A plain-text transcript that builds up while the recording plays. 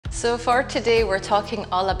So for today, we're talking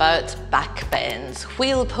all about back bends,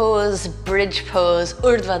 wheel pose, bridge pose,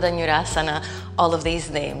 urdhva dhanurasana, all of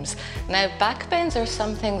these names. Now, back bends are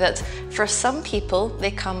something that for some people,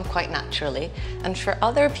 they come quite naturally, and for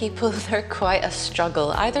other people, they're quite a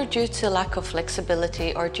struggle, either due to lack of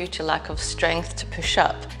flexibility or due to lack of strength to push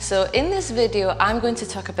up. So in this video, I'm going to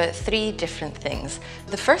talk about 3 different things.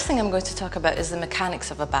 The first thing I'm going to talk about is the mechanics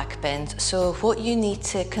of a back bend, so what you need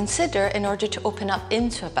to consider in order to open up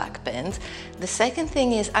into a back bend. The second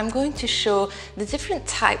thing is I'm going to show the different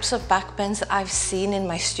types of back bends that I've seen in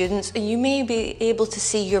my students, and you may be able to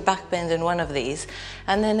see your back bend in one of these.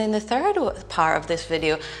 And then in the third part of this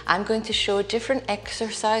video, I'm going to show different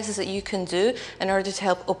exercises that you can do in order to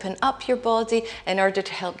help open up your body, in order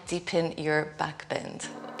to help deepen your back bend.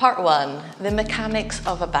 Part 1, the mechanics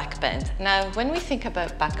of a back bend. Now, when we think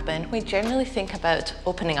about back bend, we generally think about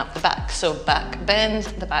opening up the back. So back bend,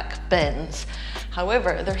 the back bends.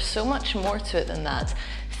 However, there's so much more to it than that.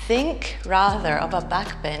 Think rather of a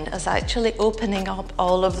back bend as actually opening up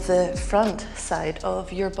all of the front side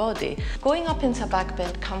of your body. Going up into a back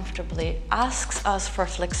bend comfortably asks us for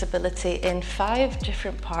flexibility in 5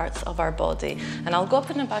 different parts of our body. And I'll go up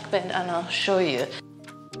in a back bend and I'll show you.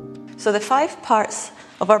 So the 5 parts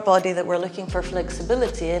of our body that we're looking for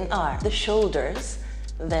flexibility in are the shoulders,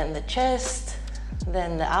 then the chest,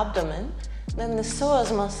 then the abdomen, then the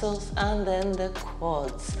psoas muscles, and then the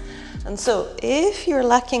quads. And so if you're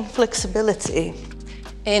lacking flexibility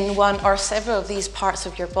in one or several of these parts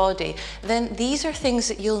of your body, then these are things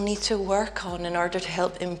that you'll need to work on in order to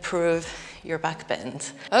help improve your back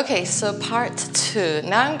bend. Okay, so part 2.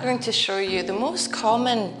 Now I'm going to show you the most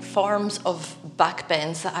common forms of back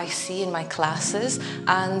bends that I see in my classes,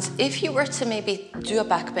 and if you were to maybe do a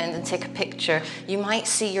back bend and take a picture, you might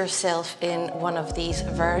see yourself in one of these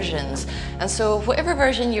versions. And so whatever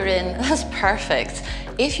version you're in, that's perfect.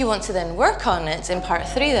 If you want to then work on it in part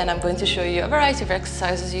 3, then I'm going to show you a variety of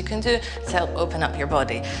exercises you can do to help open up your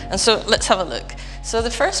body. And so let's have a look. So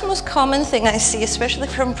the first most common thing I see, especially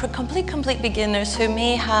from complete beginners who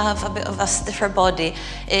may have a bit of a stiffer body,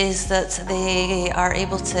 is that they are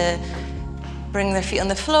able to bring their feet on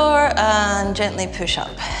the floor and gently push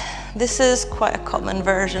up. This is quite a common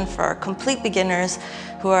version for complete beginners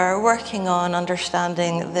who are working on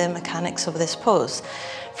understanding the mechanics of this pose.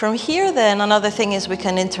 From here then, another thing is we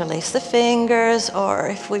can interlace the fingers, or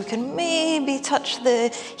if we can maybe touch the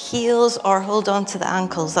heels or hold on to the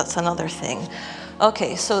ankles, that's another thing.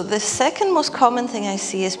 Okay, so the second most common thing I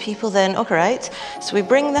see is people then, okay, right, so we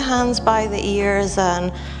bring the hands by the ears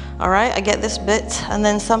and, all right, I get this bit, and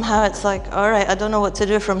then somehow it's like, all right, I don't know what to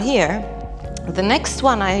do from here. The next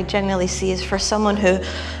one I generally see is for someone who,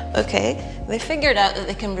 okay, they figured out that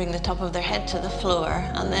they can bring the top of their head to the floor,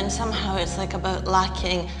 and then somehow it's like about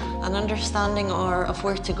lacking an understanding of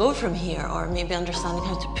where to go from here, or maybe understanding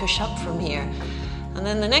how to push up from here. And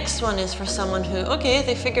then the next one is for someone who, okay,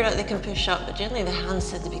 they figured out they can push up, but generally the hands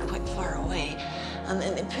tend to be quite far away. And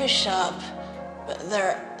then they push up, but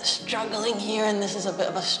they're struggling here, and this is a bit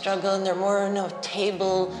of a struggle, and they're more in a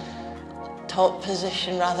table top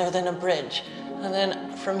position rather than a bridge. And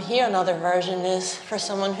then from here, another version is for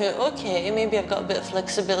someone who, okay, maybe I've got a bit of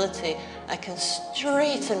flexibility. I can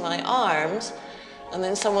straighten my arms, and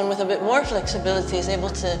then someone with a bit more flexibility is able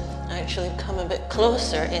to actually come a bit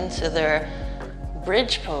closer into their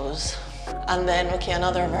bridge pose. And then, okay,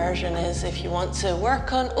 another version is if you want to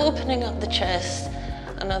work on opening up the chest,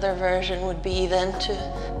 another version would be then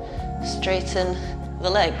to straighten the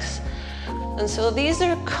legs. And so these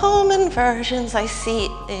are common versions I see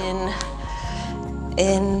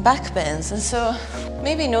in back bends. And so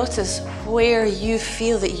maybe notice where you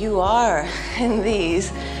feel that you are in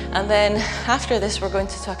these. And then after this, we're going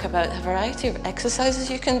to talk about a variety of exercises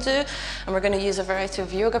you can do, and we're going to use a variety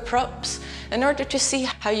of yoga props in order to see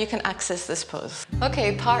how you can access this pose.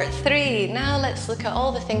 Okay, part 3. Now let's look at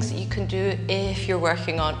all the things that you can do if you're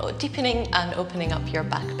working on deepening and opening up your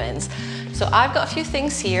back bends. So I've got a few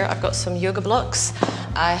things here. I've got some yoga blocks.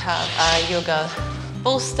 I have a yoga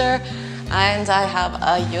bolster, and I have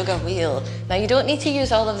a yoga wheel. Now you don't need to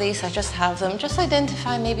use all of these, I just have them. Just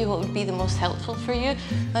identify maybe what would be the most helpful for you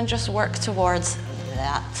and just work towards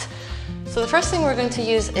that. So the first thing we're going to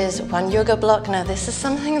use is one yoga block. Now this is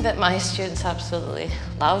something that my students absolutely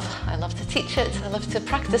love. I love to teach it, I love to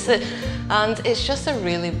practice it, and it's just a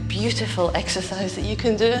really beautiful exercise that you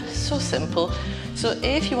can do, so simple. So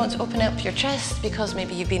if you want to open up your chest because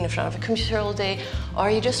maybe you've been in front of a computer all day, or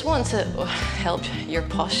you just want to help your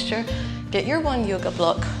posture, get your one yoga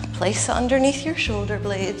block, place it underneath your shoulder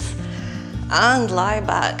blades, and lie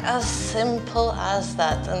back. As simple as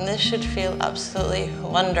that, and this should feel absolutely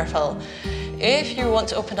wonderful. If you want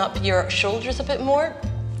to open up your shoulders a bit more,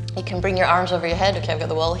 you can bring your arms over your head. Okay, I've got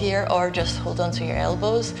the wall here, or just hold on to your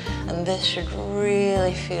elbows, and this should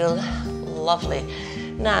really feel lovely.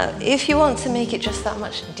 Now, if you want to make it just that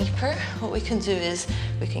much deeper, what we can do is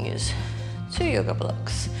we can use 2 yoga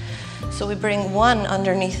blocks. So we bring one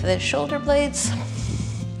underneath the shoulder blades,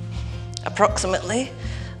 approximately,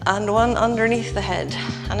 and one underneath the head.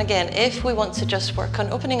 And again, if we want to just work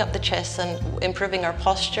on opening up the chest and improving our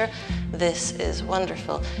posture, this is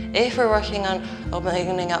wonderful. If we're working on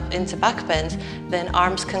opening up into back bend, then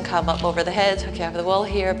arms can come up over the head. Okay, I have the wall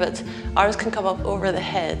here, but arms can come up over the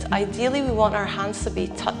head. Ideally, we want our hands to be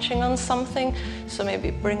touching on something. So maybe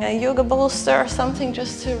bring a yoga bolster or something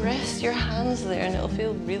just to rest your hands there, and it'll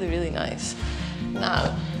feel really, really nice.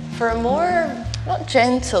 Now, for a more, not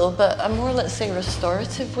gentle, but a more, let's say,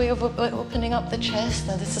 restorative way of opening up the chest,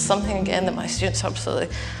 now this is something, again, that my students absolutely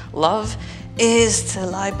love, is to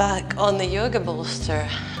lie back on the yoga bolster.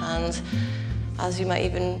 And as you might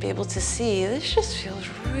even be able to see, this just feels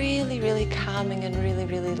really, really calming and really,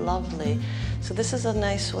 really lovely. So this is a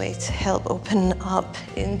nice way to help open up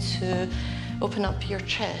your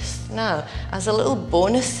chest. Now, as a little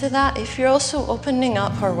bonus to that, if you're also opening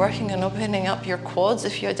up or working on opening up your quads,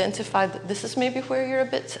 if you identify that this is maybe where you're a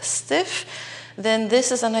bit stiff, then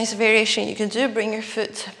this is a nice variation you can do. Bring your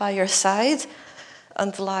foot by your side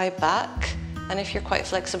and lie back. And if you're quite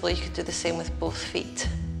flexible, you could do the same with both feet.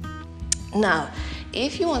 Now,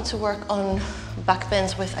 if you want to work on back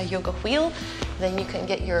bends with a yoga wheel, then you can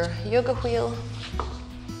get your yoga wheel.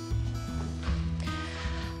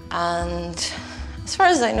 And as far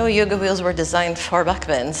as I know, yoga wheels were designed for back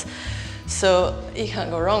bends, so you can't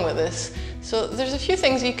go wrong with this. So there's a few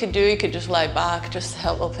things you could do. You could just lie back just to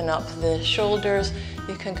help open up the shoulders.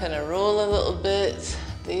 You can kind of roll a little bit.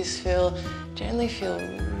 These generally feel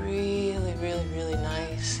really, really, really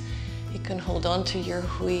nice. You can hold on to your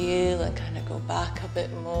wheel and kind of go back a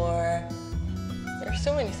bit more. There are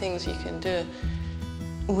so many things you can do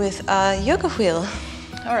with a yoga wheel.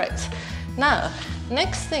 All right, now,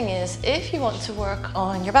 next thing is, if you want to work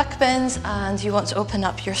on your back bends and you want to open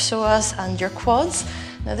up your psoas and your quads,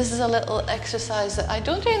 now this is a little exercise that I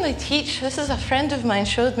don't generally teach. This is a friend of mine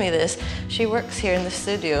showed me this. She works here in the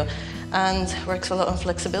studio and works a lot on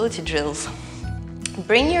flexibility drills.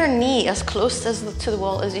 Bring your knee as close to the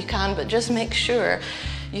wall as you can, but just make sure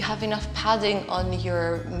you have enough padding on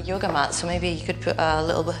your yoga mat. So maybe you could put a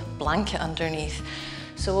little blanket underneath.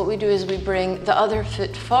 So what we do is we bring the other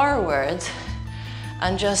foot forward,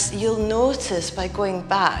 and you'll notice by going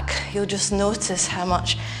back, you'll just notice how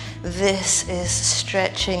much this is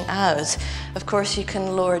stretching out. Of course, you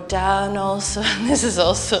can lower down also, and this is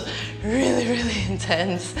also really, really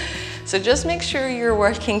intense. So just make sure you're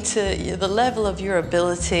working to the level of your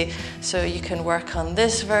ability. So you can work on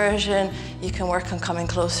this version, you can work on coming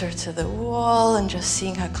closer to the wall and just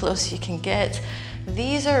seeing how close you can get.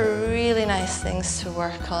 These are really nice things to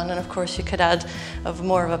work on, and of course you could add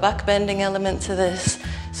more of a back bending element to this.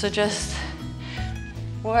 So just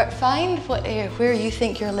find where you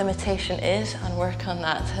think your limitation is and work on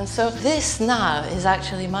that. And so this now is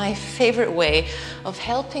actually my favorite way of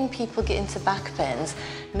helping people get into back bends.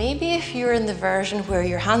 Maybe if you're in the version where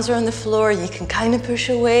your hands are on the floor, you can kind of push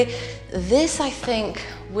away. This, I think,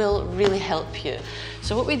 will really help you.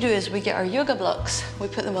 So what we do is we get our yoga blocks, we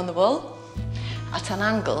put them on the wall at an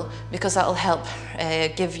angle, because that will help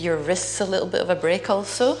give your wrists a little bit of a break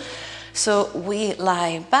also. So we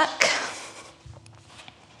lie back.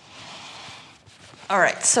 All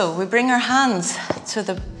right, so we bring our hands to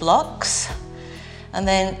the blocks, and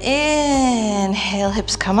then inhale,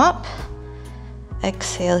 hips come up,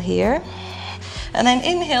 exhale here, and then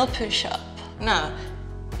inhale, push up. Now,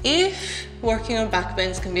 if working on back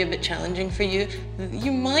bends can be a bit challenging for you,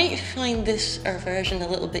 you might find this version a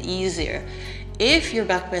little bit easier. If your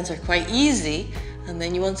back bends are quite easy, and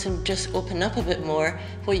then you want to just open up a bit more,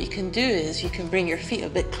 what you can do is you can bring your feet a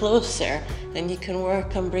bit closer, and you can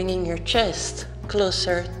work on bringing your chest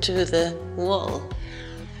closer to the wall.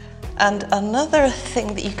 And another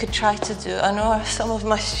thing that you could try to do, I know some of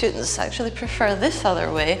my students actually prefer this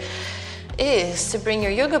other way, is to bring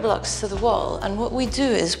your yoga blocks to the wall. And what we do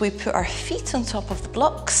is we put our feet on top of the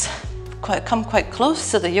blocks, come quite close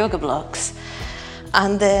to the yoga blocks,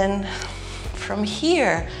 and then from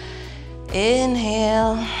here,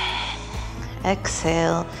 inhale,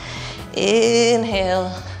 exhale,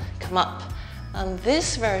 inhale, come up. And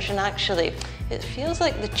this version actually, it feels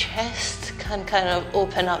like the chest can kind of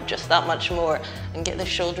open up just that much more and get the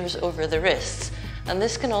shoulders over the wrists. And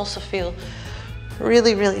this can also feel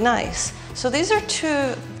really, really nice. So these are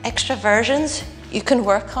 2 extra versions you can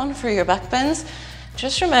work on for your back bends.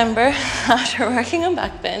 Just remember, after working on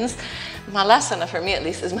back bends, malasana, for me at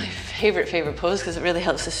least, is my favorite pose because it really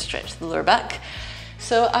helps to stretch the lower back.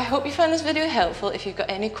 So I hope you found this video helpful. If you've got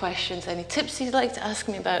any questions, any tips you'd like to ask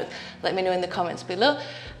me about, let me know in the comments below.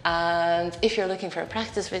 And if you're looking for a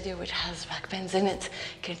practice video which has back bends in it,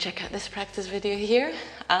 you can check out this practice video here.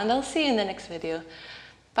 And I'll see you in the next video.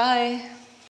 Bye.